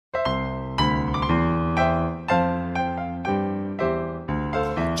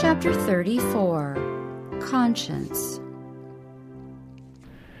Chapter 34. Conscience.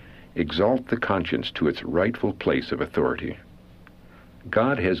 Exalt the conscience to its rightful place of authority.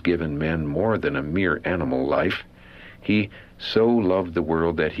 God has given men more than a mere animal life. He so loved the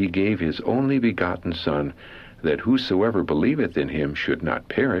world that he gave his only begotten Son, that whosoever believeth in him should not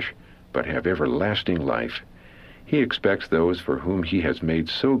perish, but have everlasting life. He expects those for whom he has made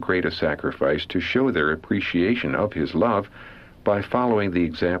so great a sacrifice to show their appreciation of his love by following the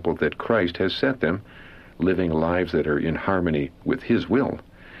example that Christ has set them, living lives that are in harmony with his will.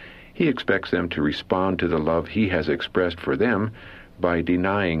 He expects them to respond to the love he has expressed for them by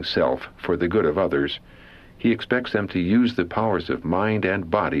denying self for the good of others. He expects them to use the powers of mind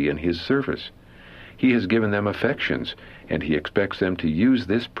and body in his service. He has given them affections, and he expects them to use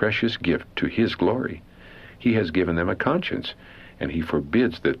this precious gift to his glory. He has given them a conscience, and he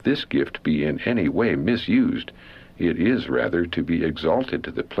forbids that this gift be in any way misused. It is rather to be exalted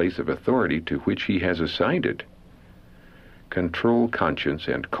to the place of authority to which he has assigned it. Control conscience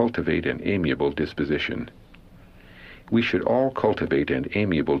and cultivate an amiable disposition. We should all cultivate an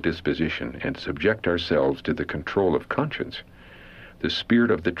amiable disposition and subject ourselves to the control of conscience. The Spirit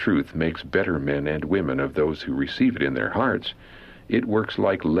of the truth makes better men and women of those who receive it in their hearts. It works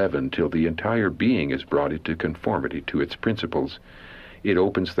like leaven till the entire being is brought into conformity to its principles. It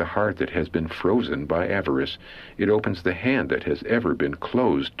opens the heart that has been frozen by avarice. It opens the hand that has ever been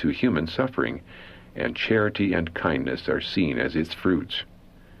closed to human suffering, and charity and kindness are seen as its fruits.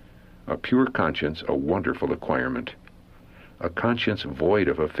 A pure conscience, a wonderful acquirement. A conscience void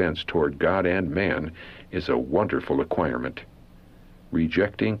of offense toward God and man is a wonderful acquirement.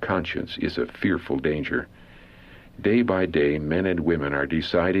 Rejecting conscience is a fearful danger. Day by day, men and women are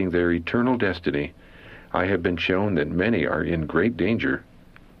deciding their eternal destiny. I have been shown that many are in great danger.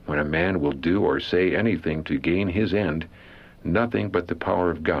 When a man will do or say anything to gain his end, nothing but the power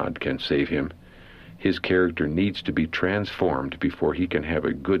of God can save him. His character needs to be transformed before he can have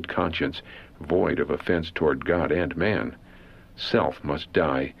a good conscience, void of offense toward God and man. Self must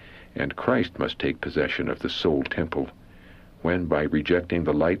die, and Christ must take possession of the soul temple. When, by rejecting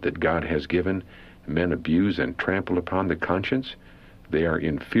the light that God has given, men abuse and trample upon the conscience, they are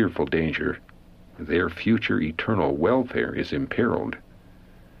in fearful danger. Their future eternal welfare is imperiled.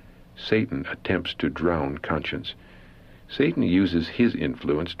 Satan attempts to drown conscience. Satan uses his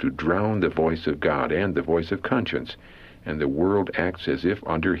influence to drown the voice of God and the voice of conscience, and the world acts as if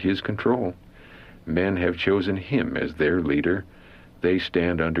under his control. Men have chosen him as their leader. They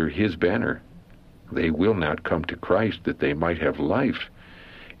stand under his banner. They will not come to Christ that they might have life.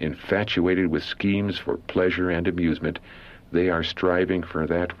 Infatuated with schemes for pleasure and amusement, they are striving for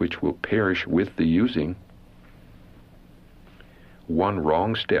that which will perish with the using. One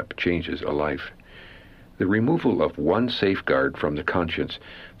wrong step changes a life. The removal of one safeguard from the conscience,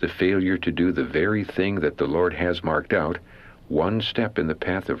 the failure to do the very thing that the Lord has marked out, one step in the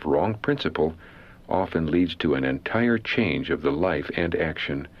path of wrong principle, often leads to an entire change of the life and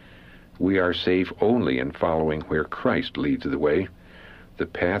action. We are safe only in following where Christ leads the way. The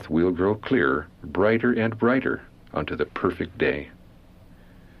path will grow clearer, brighter and brighter, unto the perfect day.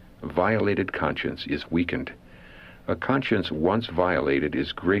 Violated conscience is weakened. A conscience once violated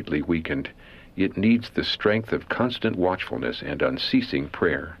is greatly weakened. It needs the strength of constant watchfulness and unceasing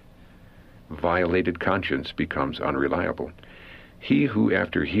prayer. Violated conscience becomes unreliable. He who,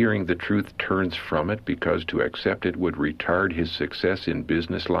 after hearing the truth, turns from it because to accept it would retard his success in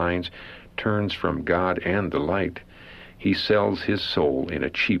business lines, turns from God and the light. He sells his soul in a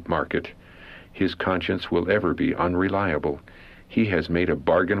cheap market. His conscience will ever be unreliable. He has made a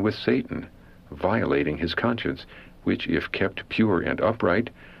bargain with Satan, violating his conscience, which, if kept pure and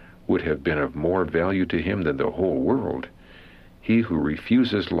upright, would have been of more value to him than the whole world. He who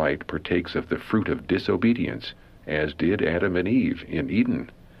refuses light partakes of the fruit of disobedience, as did Adam and Eve in Eden.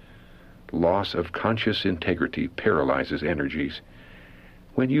 Loss of conscious integrity paralyzes energies.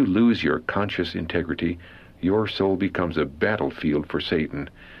 When you lose your conscious integrity, your soul becomes a battlefield for Satan.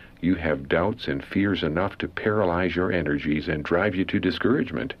 You have doubts and fears enough to paralyze your energies and drive you to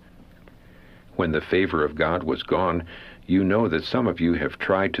discouragement. When the favor of God was gone, you know that some of you have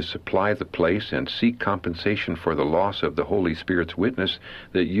tried to supply the place and seek compensation for the loss of the Holy Spirit's witness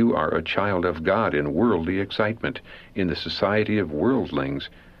that you are a child of God in worldly excitement, in the society of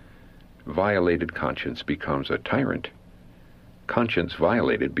worldlings. Violated conscience becomes a tyrant. Conscience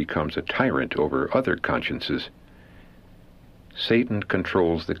violated becomes a tyrant over other consciences. Satan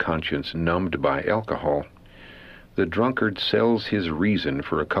controls the conscience numbed by alcohol. The drunkard sells his reason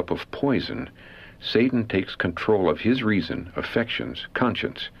for a cup of poison. Satan takes control of his reason, affections,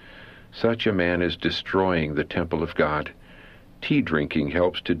 conscience. Such a man is destroying the temple of God. Tea drinking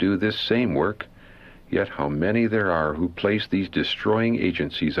helps to do this same work. Yet how many there are who place these destroying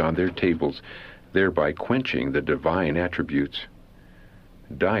agencies on their tables, thereby quenching the divine attributes.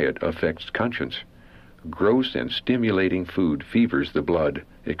 Diet affects conscience. Gross and stimulating food fevers the blood,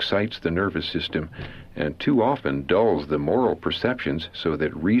 excites the nervous system, and too often dulls the moral perceptions so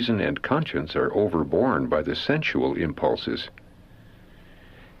that reason and conscience are overborne by the sensual impulses.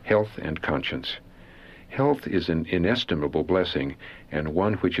 Health and conscience. Health is an inestimable blessing, and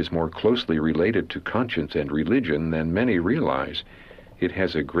one which is more closely related to conscience and religion than many realize. It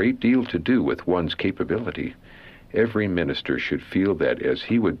has a great deal to do with one's capability. Every minister should feel that as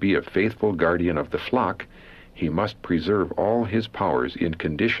he would be a faithful guardian of the flock, he must preserve all his powers in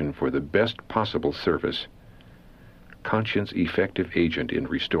condition for the best possible service. Conscience effective agent in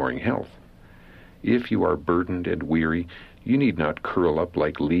restoring health. If you are burdened and weary, you need not curl up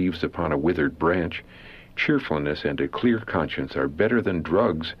like leaves upon a withered branch. Cheerfulness and a clear conscience are better than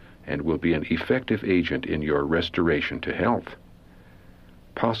drugs and will be an effective agent in your restoration to health.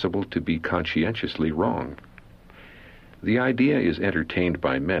 Possible to be conscientiously wrong. The idea is entertained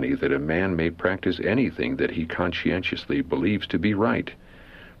by many that a man may practice anything that he conscientiously believes to be right.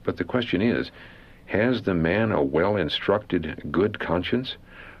 But the question is, has the man a well-instructed, good conscience,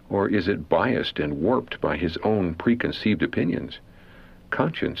 or is it biased and warped by his own preconceived opinions?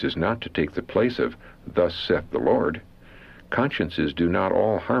 Conscience is not to take the place of, "Thus saith the Lord." Consciences do not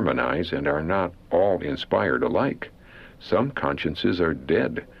all harmonize and are not all inspired alike. Some consciences are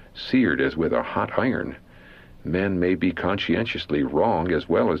dead, seared as with a hot iron. Men may be conscientiously wrong as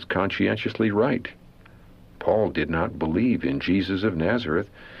well as conscientiously right. Paul did not believe in Jesus of Nazareth,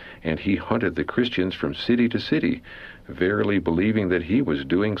 and he hunted the Christians from city to city, verily believing that he was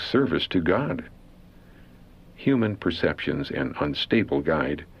doing service to God. Human perceptions an unstable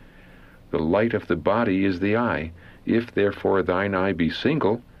guide. The light of the body is the eye. If therefore thine eye be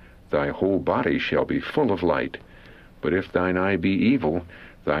single, thy whole body shall be full of light. But if thine eye be evil,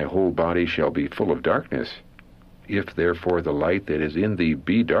 thy whole body shall be full of darkness. If therefore the light that is in thee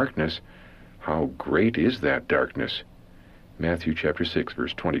be darkness, how great is that darkness? Matthew chapter 6,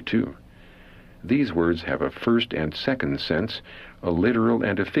 verse 22. These words have a first and second sense, a literal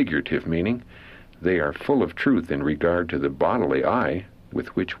and a figurative meaning. They are full of truth in regard to the bodily eye,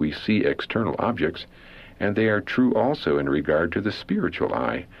 with which we see external objects, and they are true also in regard to the spiritual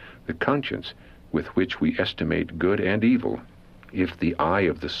eye, the conscience, with which we estimate good and evil. If the eye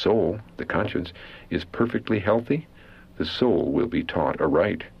of the soul, the conscience, is perfectly healthy, the soul will be taught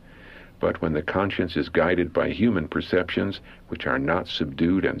aright. But when the conscience is guided by human perceptions, which are not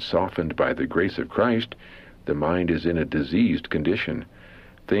subdued and softened by the grace of Christ, the mind is in a diseased condition.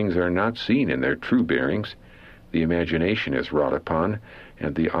 Things are not seen in their true bearings. The imagination is wrought upon,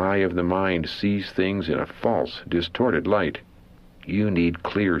 and the eye of the mind sees things in a false, distorted light. You need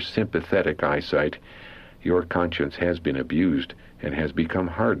clear, sympathetic eyesight. Your conscience has been abused and has become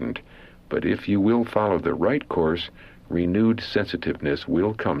hardened, but if you will follow the right course, renewed sensitiveness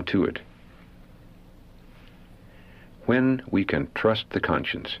will come to it. When we can trust the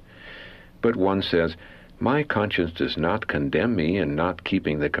conscience. But one says, "My conscience does not condemn me in not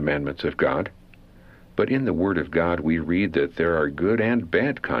keeping the commandments of God." But in the Word of God we read that there are good and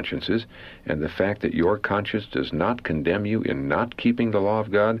bad consciences, and the fact that your conscience does not condemn you in not keeping the law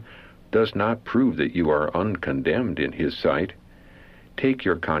of God does not prove that you are uncondemned in His sight. Take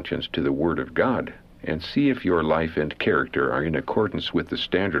your conscience to the Word of God, and see if your life and character are in accordance with the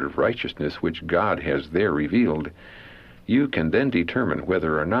standard of righteousness which God has there revealed. You can then determine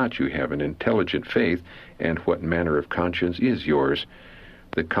whether or not you have an intelligent faith and what manner of conscience is yours.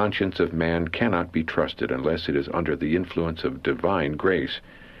 The conscience of man cannot be trusted unless it is under the influence of divine grace.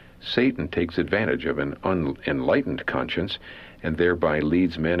 Satan takes advantage of an unenlightened conscience and thereby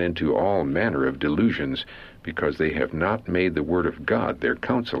leads men into all manner of delusions because they have not made the Word of God their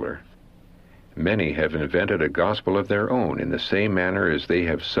counselor. Many have invented a gospel of their own in the same manner as they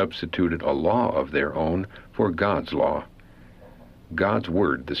have substituted a law of their own for God's law. God's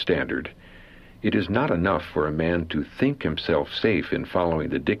Word the standard. It is not enough for a man to think himself safe in following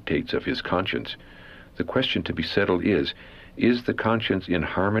the dictates of his conscience. The question to be settled is the conscience in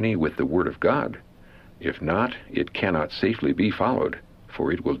harmony with the Word of God? If not, it cannot safely be followed,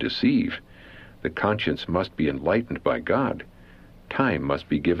 for it will deceive. The conscience must be enlightened by God. Time must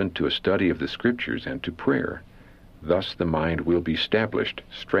be given to a study of the Scriptures and to prayer. Thus the mind will be established,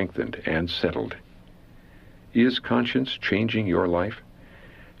 strengthened, and settled. Is conscience changing your life?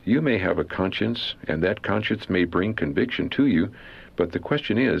 You may have a conscience, and that conscience may bring conviction to you, but the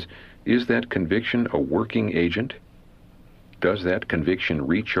question is that conviction a working agent? Does that conviction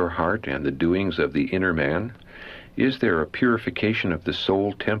reach your heart and the doings of the inner man? Is there a purification of the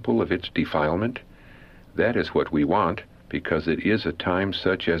soul temple of its defilement? That is what we want, because it is a time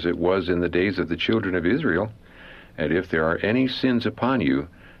such as it was in the days of the children of Israel. And if there are any sins upon you,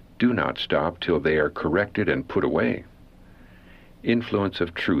 do not stop till they are corrected and put away. Influence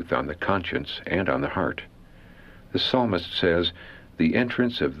of truth on the conscience and on the heart. The psalmist says, "The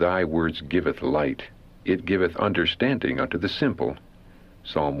entrance of thy words giveth light. It giveth understanding unto the simple."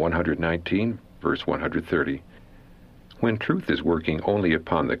 Psalm 119, verse 130. When truth is working only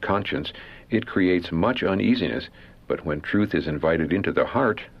upon the conscience, it creates much uneasiness, but when truth is invited into the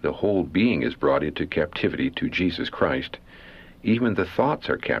heart, the whole being is brought into captivity to Jesus Christ. Even the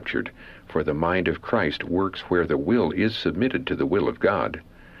thoughts are captured, for the mind of Christ works where the will is submitted to the will of God.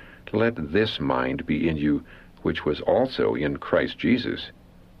 Let this mind be in you, which was also in Christ Jesus.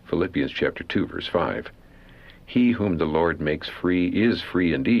 Philippians chapter 2, verse 5. He whom the Lord makes free is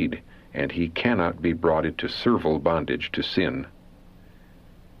free indeed, and he cannot be brought into servile bondage to sin.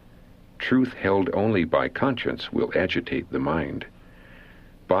 Truth held only by conscience will agitate the mind.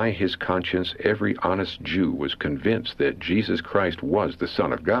 By his conscience every honest Jew was convinced that Jesus Christ was the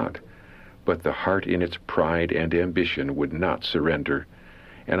Son of God, but the heart in its pride and ambition would not surrender.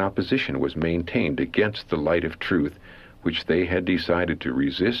 An opposition was maintained against the light of truth, which they had decided to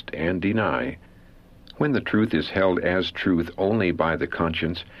resist and deny. When the truth is held as truth only by the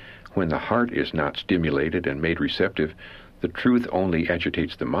conscience, when the heart is not stimulated and made receptive, the truth only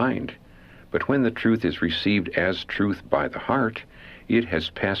agitates the mind. But when the truth is received as truth by the heart, it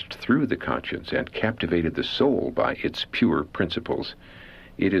has passed through the conscience and captivated the soul by its pure principles.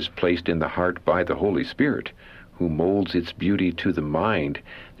 It is placed in the heart by the Holy Spirit, who molds its beauty to the mind,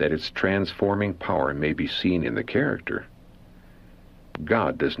 that its transforming power may be seen in the character.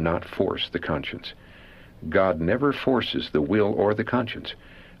 God does not force the conscience. God never forces the will or the conscience,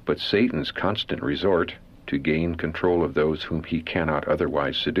 but Satan's constant resort, to gain control of those whom he cannot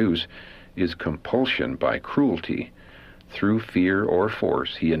otherwise seduce, is compulsion by cruelty. Through fear or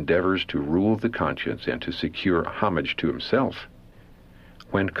force he endeavors to rule the conscience and to secure homage to himself.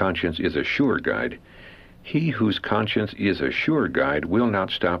 When conscience is a sure guide, he whose conscience is a sure guide will not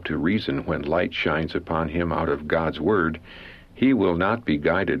stop to reason when light shines upon him out of God's word. He will not be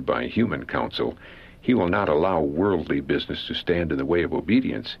guided by human counsel. He will not allow worldly business to stand in the way of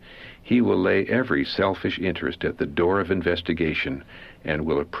obedience. He will lay every selfish interest at the door of investigation, and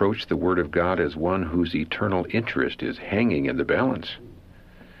will approach the Word of God as one whose eternal interest is hanging in the balance.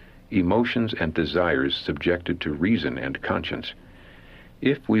 Emotions and desires subjected to reason and conscience.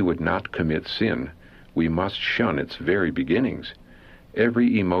 If we would not commit sin, we must shun its very beginnings.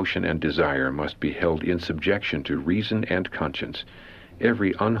 Every emotion and desire must be held in subjection to reason and conscience.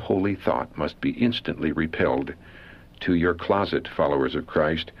 Every unholy thought must be instantly repelled. To your closet, followers of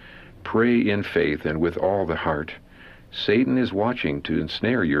Christ, pray in faith and with all the heart. Satan is watching to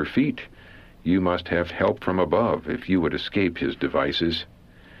ensnare your feet. You must have help from above if you would escape his devices.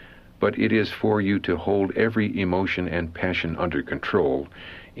 But it is for you to hold every emotion and passion under control,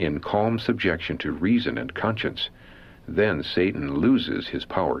 in calm subjection to reason and conscience. Then Satan loses his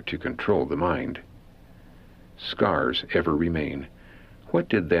power to control the mind. Scars ever remain. What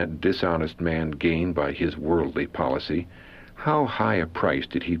did that dishonest man gain by his worldly policy? How high a price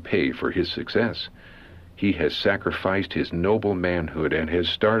did he pay for his success? He has sacrificed his noble manhood and has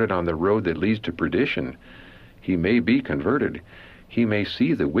started on the road that leads to perdition. He may be converted. He may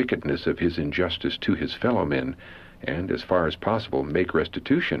see the wickedness of his injustice to his fellow men, and, as far as possible, make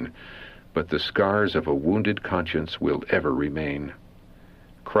restitution, but the scars of a wounded conscience will ever remain.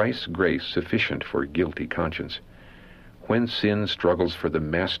 Christ's grace sufficient for guilty conscience. When sin struggles for the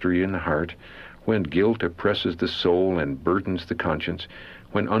mastery in the heart, when guilt oppresses the soul and burdens the conscience,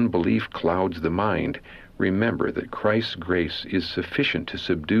 when unbelief clouds the mind, remember that Christ's grace is sufficient to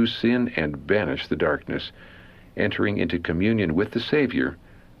subdue sin and banish the darkness. Entering into communion with the Savior,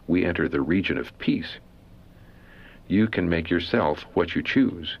 we enter the region of peace. You can make yourself what you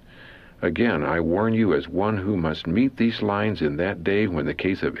choose. Again, I warn you as one who must meet these lines in that day when the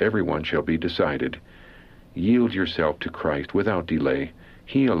case of everyone shall be decided. Yield yourself to Christ without delay.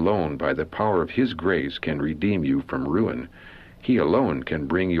 He alone, by the power of His grace, can redeem you from ruin. He alone can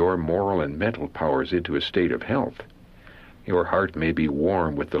bring your moral and mental powers into a state of health. Your heart may be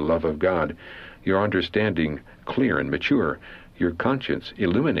warm with the love of God, your understanding clear and mature, your conscience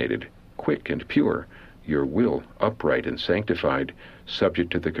illuminated, quick and pure, your will upright and sanctified,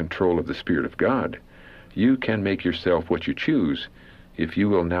 subject to the control of the Spirit of God. You can make yourself what you choose. If you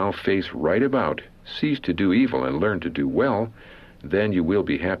will now face right about, cease to do evil and learn to do well, then you will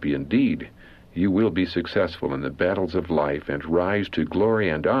be happy indeed. You will be successful in the battles of life and rise to glory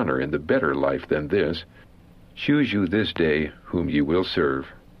and honor in the better life than this. Choose you this day whom you will serve.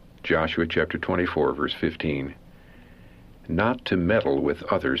 Joshua chapter 24, verse 15. Not to meddle with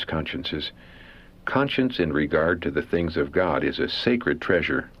others' consciences. Conscience in regard to the things of God is a sacred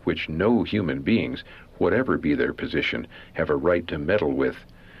treasure which no human beings, whatever be their position, have a right to meddle with.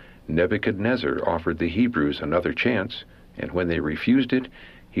 Nebuchadnezzar offered the Hebrews another chance, and when they refused it,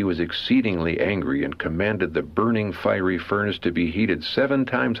 he was exceedingly angry and commanded the burning fiery furnace to be heated 7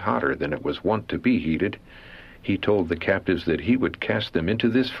 times hotter than it was wont to be heated. He told the captives that he would cast them into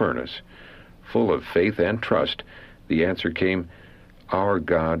this furnace. Full of faith and trust, the answer came, "Our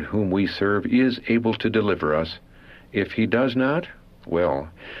God, whom we serve, is able to deliver us. If he does not, well,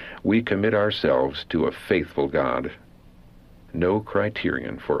 we commit ourselves to a faithful God." No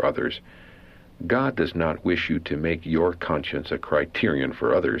criterion for others. God does not wish you to make your conscience a criterion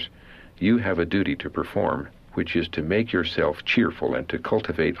for others. You have a duty to perform, which is to make yourself cheerful and to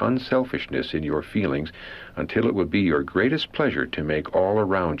cultivate unselfishness in your feelings until it will be your greatest pleasure to make all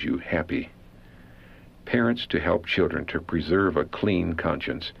around you happy. Parents to help children to preserve a clean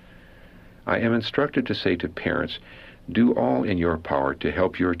conscience. I am instructed to say to parents, do all in your power to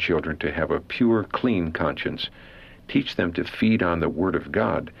help your children to have a pure, clean conscience. Teach them to feed on the Word of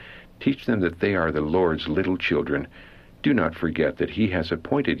God. Teach them that they are the Lord's little children. Do not forget that He has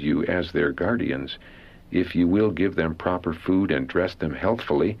appointed you as their guardians. If you will give them proper food and dress them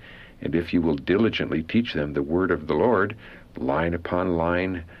healthfully, and if you will diligently teach them the Word of the Lord, line upon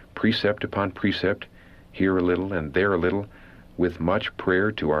line, precept upon precept, here a little and there a little, with much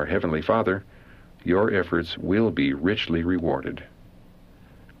prayer to our Heavenly Father, your efforts will be richly rewarded.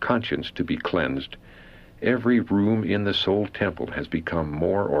 Conscience to be cleansed. Every room in the soul temple has become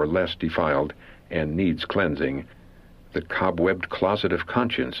more or less defiled and needs cleansing. The cobwebbed closet of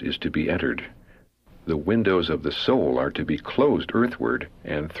conscience is to be entered. The windows of the soul are to be closed earthward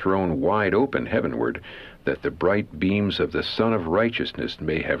and thrown wide open heavenward, that the bright beams of the Sun of Righteousness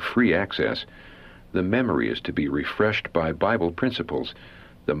may have free access. The memory is to be refreshed by Bible principles.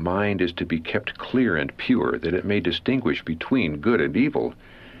 The mind is to be kept clear and pure, that it may distinguish between good and evil.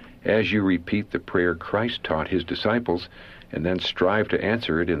 As you repeat the prayer Christ taught His disciples, and then strive to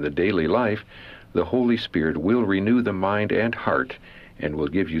answer it in the daily life, the Holy Spirit will renew the mind and heart, and will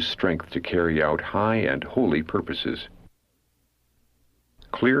give you strength to carry out high and holy purposes.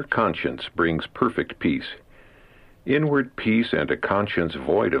 Clear conscience brings perfect peace. Inward peace and a conscience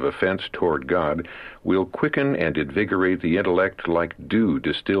void of offense toward God will quicken and invigorate the intellect like dew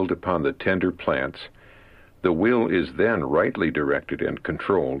distilled upon the tender plants. The will is then rightly directed and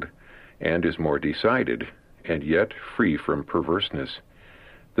controlled, and is more decided, and yet free from perverseness.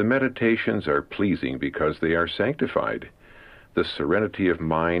 The meditations are pleasing because they are sanctified. The serenity of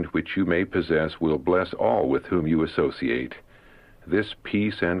mind which you may possess will bless all with whom you associate. This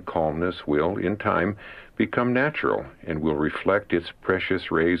peace and calmness will, in time, become natural and will reflect its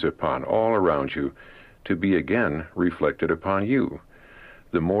precious rays upon all around you, to be again reflected upon you.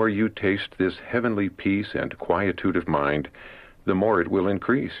 The more you taste this heavenly peace and quietude of mind, the more it will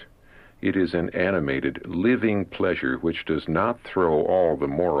increase. It is an animated, living pleasure which does not throw all the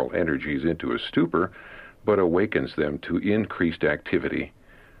moral energies into a stupor, but awakens them to increased activity.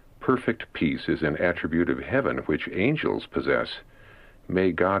 Perfect peace is an attribute of heaven which angels possess.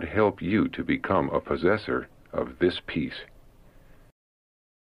 May God help you to become a possessor of this peace.